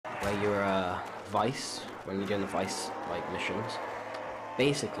where you're Vice, when you're doing the Vice like missions.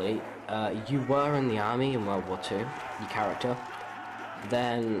 Basically, you were in the army in World War II, your character.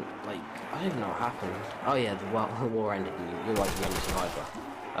 Then, like, I don't even know what happened. Oh yeah, the war ended and you're like the only survivor.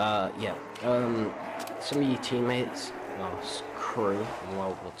 Some of your teammates, well, crew in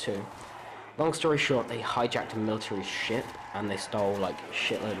World War II. Long story short, they hijacked a military ship and they stole like a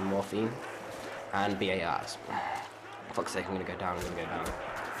shitload of morphine and BARs. Fuck's sake, I'm gonna go down, Sick.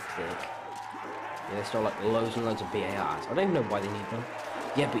 Yeah, they stole like loads and loads of BARs. I don't even know why they need them.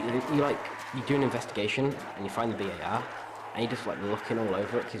 Yeah, but you do an investigation and you find the BAR and you're just like looking all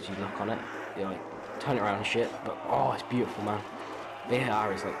over it because you look on it. You like turn it around and shit. But oh, it's beautiful, man.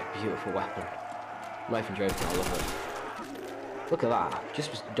 BAR is like a beautiful weapon. I'm not even joking, I love it. Look at that.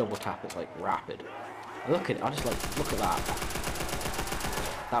 Just double tap, it's like rapid. Look at it, I just like look at that.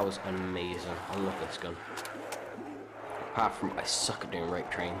 That was amazing. I love this gun. Apart from I suck at doing rape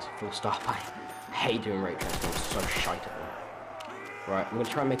trains, full stop. I hate doing rape trains, I'm so shite at them. Right, I'm gonna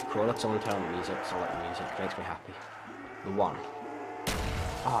try and make a crawler because I want to turn on the music, because I like the music, it makes me happy. The one.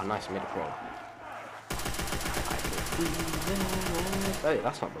 Oh, nice, I made a crawler. Oh,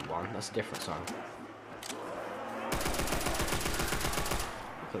 that's not the one, that's a different song.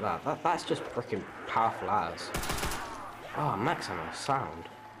 Look at that, that's just freaking powerful as. Oh, max ammo, sound.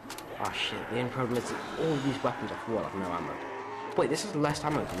 Oh shit, the only problem is that all these weapons are full of no ammo. Wait, this is less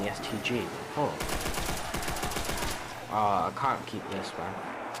ammo than the STG. Oh. Oh, I can't keep this, man.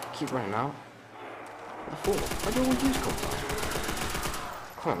 Keep running out. What the fuck? Why do you all use combat?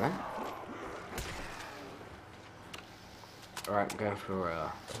 Come on, man. Alright, I'm going for,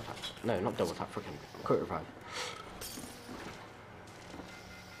 double tap. No, not double tap, freaking quick revive.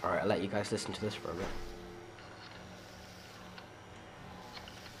 Alright, I'll let you guys listen to this for a bit.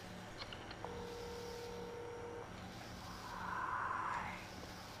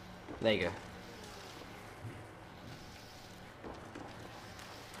 There you go.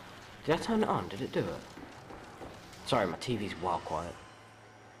 Did I turn it on? Did it do it? Sorry, my TV's wild quiet.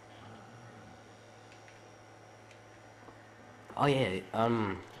 Oh yeah,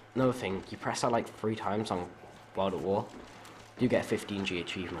 another thing, you press that like 3 times on World at War, you get a 15G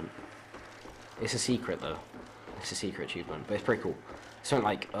achievement. It's a secret though. It's a secret achievement, but it's pretty cool. Something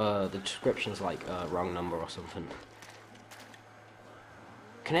like, the description's like, wrong number or something.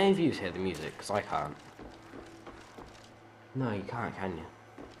 Can any of you hear the music? Because I can't. No, you can't, can you?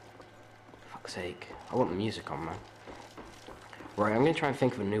 For fuck's sake. I want the music on, man. Right, I'm going to try and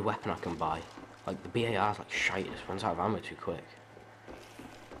think of a new weapon I can buy. Like, the BAR's like shite, it runs out of ammo too quick.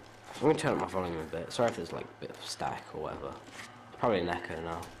 So I'm going to turn up my volume a bit. Sorry if there's like a bit of static or whatever. It's probably an echo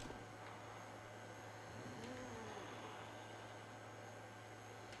now.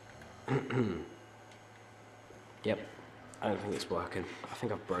 Yep. I don't think it's working. I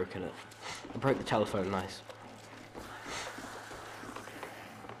think I've broken it. I broke the telephone, nice.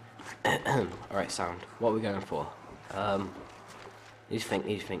 Alright, sound. What are we going for? Need to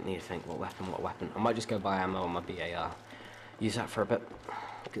think. What weapon? I might just go buy ammo on my BAR. Use that for a bit.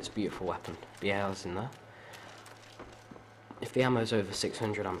 It's a beautiful weapon. BAR's in there. If the ammo's over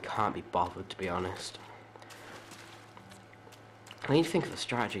 600, I can't be bothered, to be honest. I need to think of a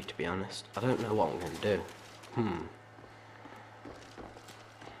strategy, to be honest. I don't know what I'm going to do.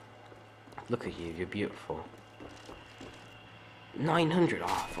 Look at you, you're beautiful. 900,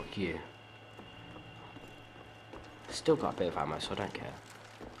 oh fuck you. Still got a bit of ammo, so I don't care.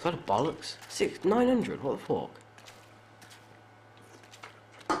 Is that a bollocks? 900, what the fuck?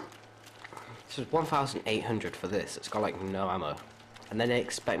 This is 1,800 for this, it's got like no ammo. And then they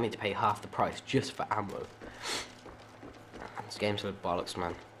expect me to pay half the price just for ammo. This game's a bollocks,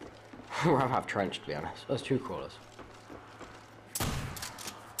 man. I'd rather have trench, to be honest. There's 2 crawlers.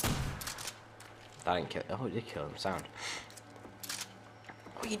 That didn't kill. Oh, it did kill him. Sound.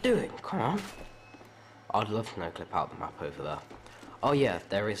 What are you doing? Come on. I'd love to no clip out the map over there. Oh yeah,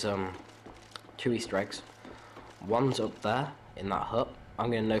 there is 2 Easter eggs. One's up there in that hut. I'm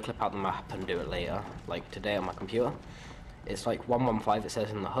gonna no clip out the map and do it later, like today on my computer. It's like 115. It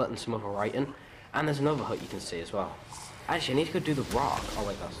says in the hut and some other writing. And there's another hut you can see as well. Actually, I need to go do the rock. Oh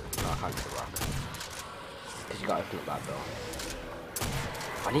wait, no, I can't do the rock because you gotta open up that door.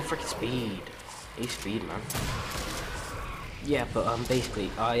 I need freaking speed. I need speed, man. Yeah, but basically,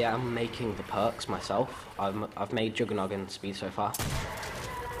 I am making the perks myself. I've made Juggernog and speed so far.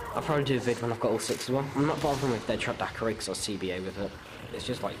 I'll probably do a vid when I've got all 6 of them. I'm not bothering with Deadshot Daiquiri because I'll CBA with it. It's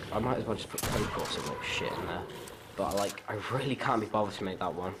just like, I might as well just put Coke or some like shit in there. But like, I really can't be bothered to make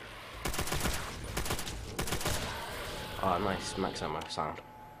that one. Oh, nice, max ammo sound.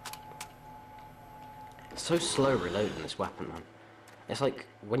 It's so slow reloading this weapon, man. It's like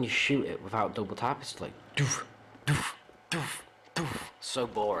when you shoot it without double tap, it's like doof, doof, doof, doof. So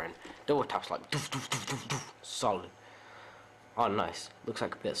boring. Double tap's like doof, doof, doof, doof, doof. Solid. Oh, nice. Looks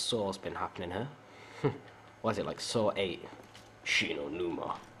like a bit of Saw's been happening here. What is it, like Saw 8? Shino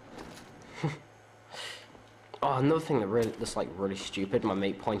Numa. Oh, another thing that's like really stupid, my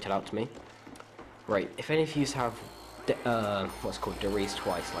mate pointed out to me. Right, if any of you have what's called Deriz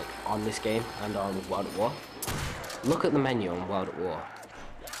twice, like on this game and on World at War, look at the menu on World at War.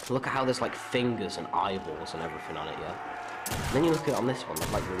 Look at how there's like fingers and eyeballs and everything on it, yeah? And then you look at it on this one,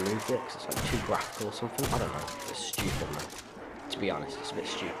 they've like removed it because it's like too graphical or something. I don't know. It's stupid, man. To be honest, it's a bit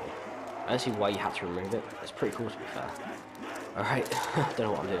stupid. I don't see why you had to remove it. It's pretty cool, to be fair. Alright, don't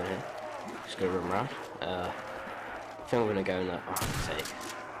know what I'm doing here. Just gonna run around. I think I'm gonna go in there. Oh, for sake.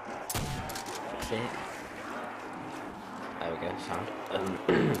 For sake. There we go, sound.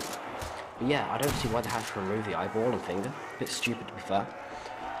 But yeah, I don't see why they had to remove the eyeball and finger. A bit stupid, to be fair.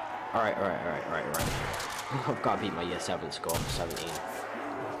 Alright. I've got to beat my year 7 score, 17.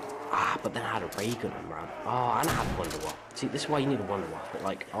 Ah, but then I had a ray gun on, man. Oh, and I had a Wonder Waff. See, this is why you need a Wonder Waff, but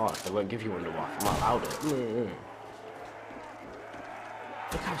like, oh, they won't give you Wonder Waff. I'm not allowed it.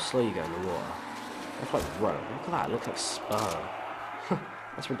 Look how slow you go in the water. That's like row. Look at that, it looks like spur.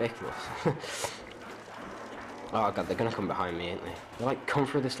 That's ridiculous. Oh god, they're gonna come behind me, ain't they? They like come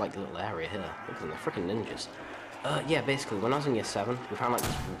through this like little area here. Look at them, they're freaking ninjas. Yeah, basically, when I was in year 7, we found like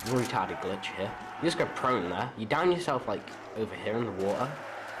this retarded glitch here. You just go prone there, you down yourself like over here in the water,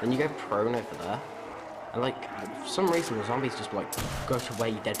 then you go prone over there, and like, for some reason the zombies just like go to where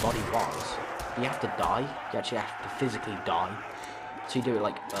your dead body was. You have to die, you actually have to physically die. So you do it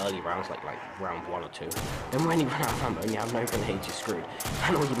like early rounds, like round 1 or 2. Then when you run out of ammo and you have no grenades, you're screwed.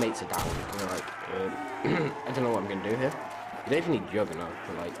 And all your mates are down, and you're like, I don't know what I'm gonna do here. You don't even need Juggernaut,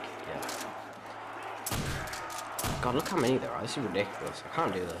 but like, yeah. God, look how many there are. This is ridiculous. I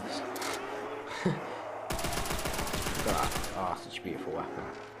can't do this. Look at that. Oh, such a beautiful weapon.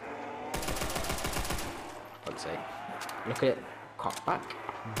 Fuck's sake. Look at it. Cock back.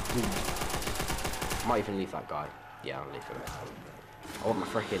 Might even leave that guy. Yeah, I'll leave him. I want my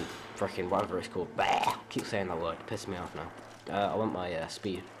frickin' whatever it's called. Bah! Keep saying that word. Pissing me off now. I want my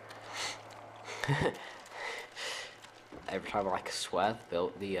speed. Every time I like swear,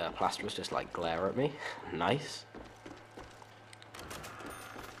 the plasterers just like glare at me. Nice.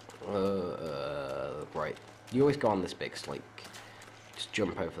 Right. You always go on this big, like, just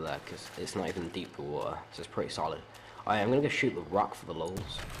jump over there because it's not even deep water, so it's pretty solid. I'm gonna go shoot the rock for the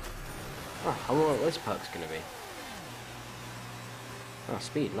lulz. Oh, I wonder what this perk's gonna be. Oh,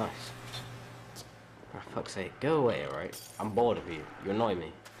 speed, nice. Oh, fuck's sake, go away, alright? I'm bored of you. You annoy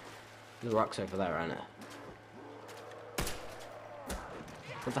me. The rock's over there, ain't it?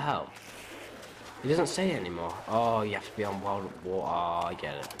 What the hell? He doesn't say it anymore. Oh, you have to be on World at War. Oh, I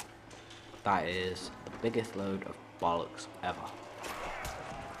get it. That is the biggest load of bollocks ever.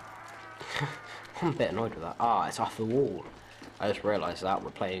 I'm a bit annoyed with that. Ah, it's off the wall. I just realised that we're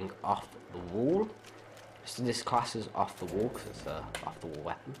playing off the wall. So this class is off the wall because it's an off the wall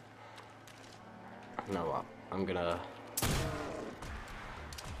weapon. You know what? I'm gonna.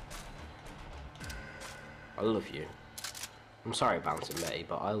 I love you. I'm sorry, Bouncing Betty,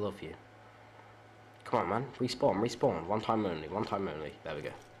 but I love you. Come on, man. Respawn. One time only. There we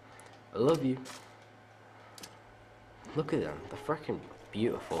go. I love you. Look at them. They're freaking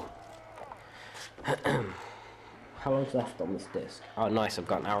beautiful. How long's left on this disc? Oh, nice. I've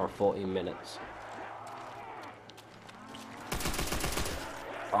got an hour and 14 minutes.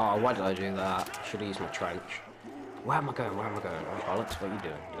 Oh, why did I do that? I should have used my trench. Where am I going? Oh, bollocks. What are you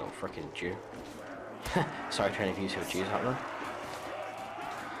doing? You little freaking Jew. Sorry to any of you who are Jews out there.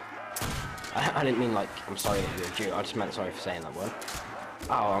 I didn't mean like, I'm sorry that you're a Jew. I just meant sorry for saying that word.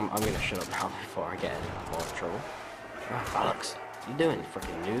 Oh, I'm gonna shut up now before I get in more trouble. Oh, bollocks. What are you doing,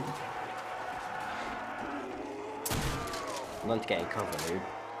 freaking noob? Learn to get in cover, noob.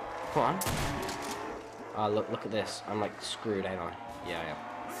 Come on. Oh, look at this. I'm like screwed, ain't I? Yeah, I am.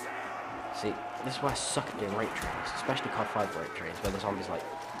 See, this is why I suck at doing rape trains, especially COD 5 rape trains, where the zombies like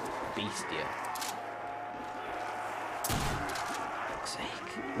beastia. Fuck's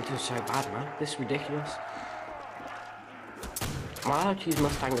sake. We're doing so bad, man. This is ridiculous. Am I allowed to use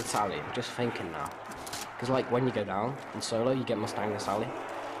Mustang and Sally? I'm just thinking now. Because like when you go down in solo, you get Mustang and Sally.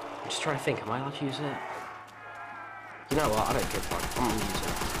 I'm just trying to think, am I allowed to use it? You know what, I don't give one. I'm gonna use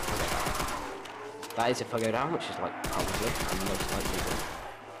it. Okay. That is if I go down, which is like probably, I'm most likely to.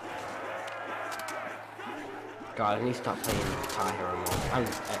 God, I need to start playing Guitar Hero more, and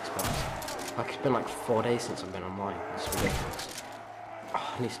Xbox. Like, it's been like 4 days since I've been online. It's ridiculous.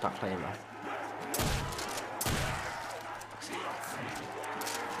 Oh, I need to start playing that.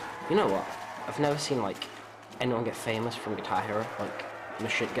 You know what? I've never seen like anyone get famous from Guitar Hero. Like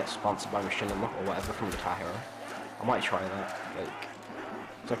get sponsored by Machinima or whatever from Guitar Hero. I might try that. Like,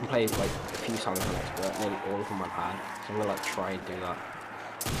 so I can play like a few songs on Expert, maybe all of them on hard. So I'm gonna like try and do that.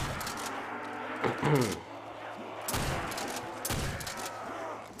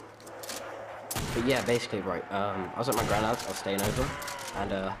 But yeah, basically, right. I was at my granddad's. I was staying over,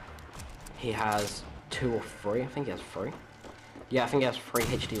 and he has 2 or 3. I think he has 3. Yeah, I think he has 3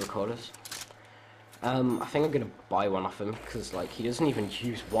 HD recorders. I think I'm gonna buy one off him because like he doesn't even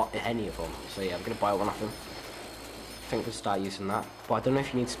use any of them. So yeah, I'm gonna buy one off him. I think we'll start using that. But I don't know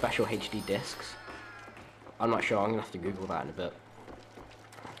if you need special HD discs. I'm not sure. I'm gonna have to Google that in a bit.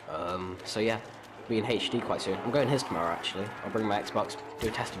 So yeah, be in HD quite soon. I'm going his tomorrow actually. I'll bring my Xbox, do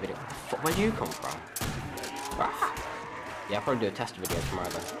a test video. Where do you come from? Ah. Yeah, I'll probably do a test video tomorrow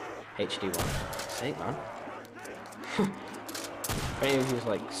then. HD one. Sake, man. If any of you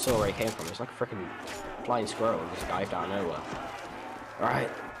like saw where he came from, it's like a freaking flying squirrel and just dived out of nowhere.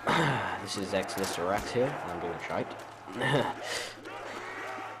 Alright, this is X-Lister Rex here, and I'm doing shite.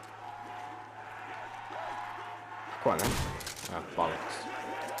 Go on then. Oh, bollocks.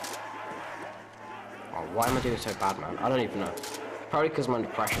 Oh, why am I doing so bad, man? I don't even know. Probably because I'm under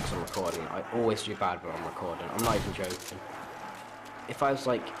pressure because I'm recording. I always do bad when I'm recording. I'm not even joking. If I was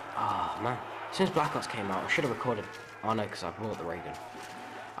like, oh man, since Black Ops came out, I should have recorded. Oh no, because I bought the Reagan.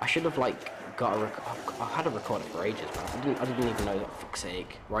 I should have like got a I had a recorder for ages, man. I didn't even know that. For fuck's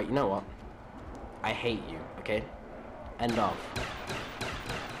sake. Right, you know what? I hate you. Okay. End of.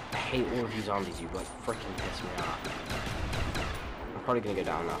 I hate all of you zombies. You like freaking piss me off. I'm probably gonna go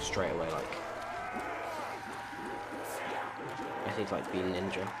down now straight away. Like, I need to like be a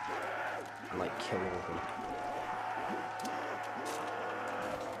ninja and like kill all of them.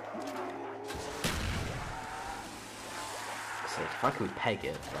 If I can peg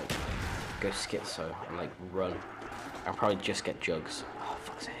it, like, go schizo and like run, I'll probably just get jugs. Oh,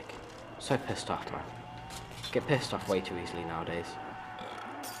 fuck's sake. So pissed off, man. Get pissed off way too easily nowadays.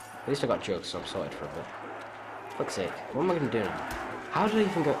 At least I got jugs, so I'm sorted for a bit. Fuck's sake. What am I gonna do now? How did I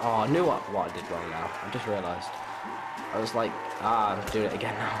even go? Oh, I knew what I did wrong now. I just realised. I was like, I'm doing it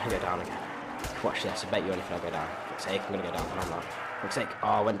again now. I'm gonna go down again. Watch this. I bet you anything I'll go down. Fuck's sake, I'm gonna go down, but I'm not. Fuck's sake. Oh,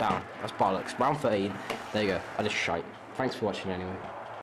 I went down. That's bollocks. Round 13. There you go. I just shite. Thanks for watching anyway.